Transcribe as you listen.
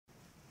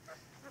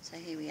So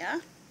here we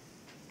are,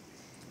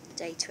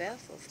 day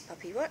 12 of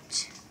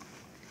Puppywatch,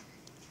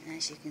 and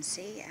as you can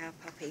see our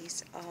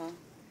puppies are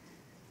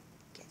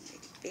getting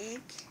really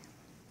big,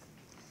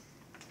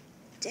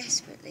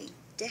 desperately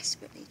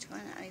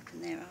trying to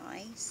open their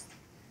eyes.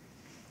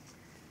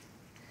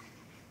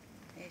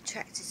 They're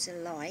attracted to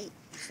light.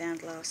 We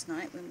found last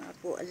night when I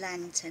bought a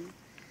lantern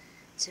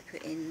to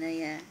put in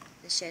the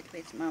shed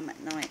with Mum at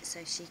night,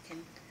 so she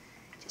can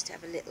just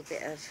have a little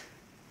bit of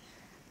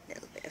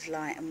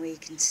light and we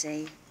can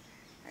see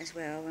as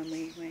well when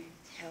we're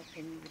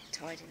helping with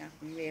tidying up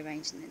and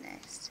rearranging the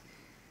nest.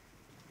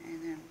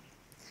 And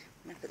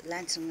when I put the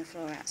lantern on the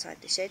floor outside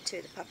the shed, two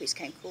of the puppies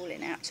came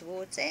crawling out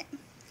towards it,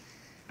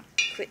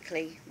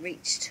 quickly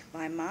reached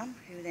by Mum,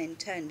 who then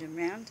turned them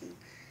round and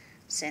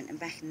sent them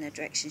back in the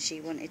direction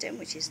she wanted them,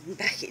 which is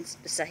back into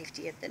the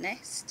safety of the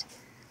nest.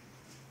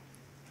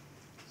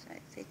 So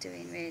they're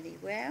doing really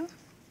well.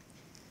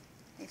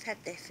 They've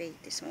had their feed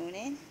this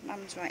morning.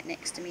 Mum's right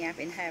next to me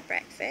having her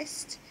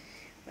breakfast.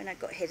 When I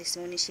got here this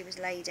morning she was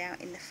laid out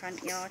in the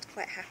front yard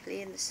quite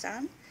happily in the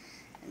sun,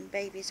 and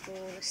babies were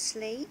all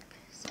asleep,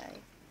 so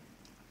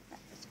that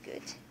was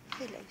good.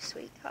 Hello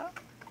sweetheart.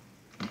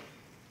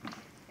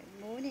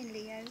 Good morning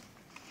Leo.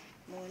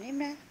 Morning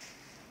Raph.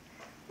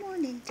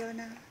 Morning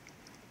Donna.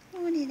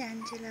 Morning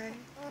Angelo.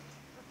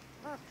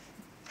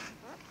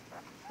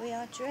 We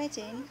are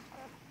dreading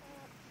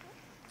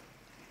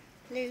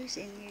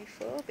losing you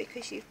four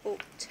because you've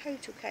brought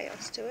total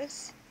chaos to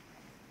us,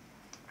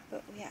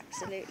 but we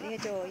absolutely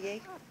adore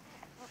you.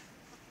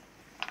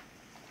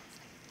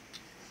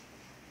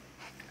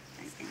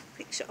 Okay,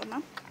 quick shot of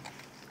Mum.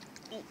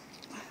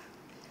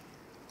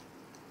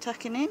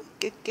 Tucking in,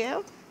 good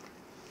girl.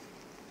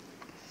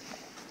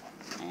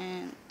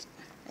 And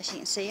as you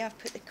can see, I've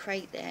put the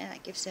crate there.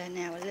 That gives her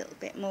now a little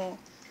bit more,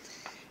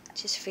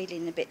 just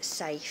feeling a bit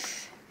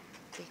safe,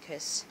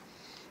 because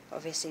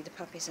obviously the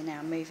puppies are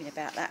now moving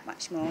about that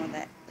much more,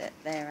 that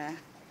they're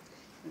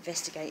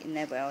investigating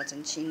their world,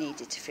 and she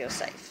needed to feel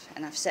safe.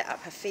 And I've set up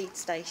her feed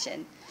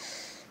station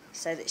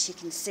so that she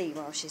can see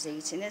while she's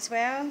eating as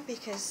well,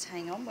 because,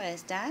 hang on,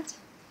 where's Dad?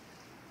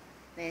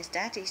 There's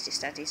Dad, he's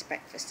just had his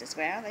breakfast as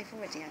well. They've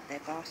already had their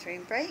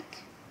bathroom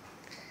break.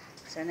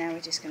 So now we're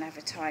just going to have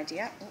a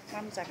tidy up. Oh,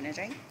 Mum's having a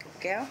drink, good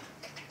girl.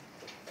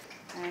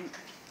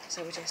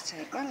 So we'll just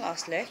take one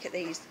last look at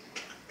these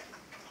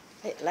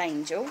little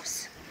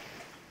angels.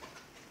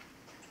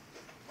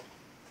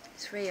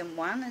 3 and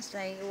 1 as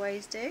they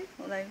always do,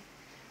 although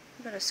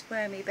we've got a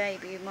squirmy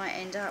baby who might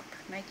end up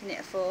making it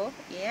a 4.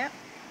 Yep.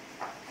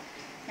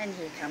 And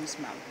here comes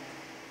Mum.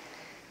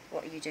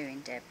 What are you doing,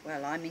 Deb?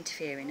 Well, I'm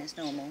interfering as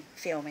normal,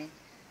 filming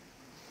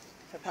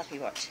for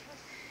Puppywatch.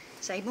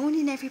 Say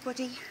morning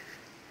everybody.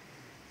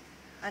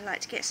 I'd like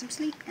to get some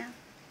sleep now.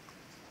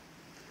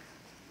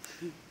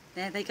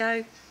 There they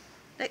go.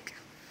 Look.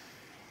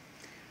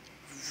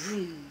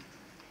 Vroom.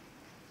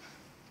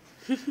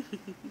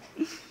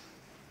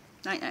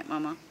 Night night,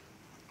 Mama.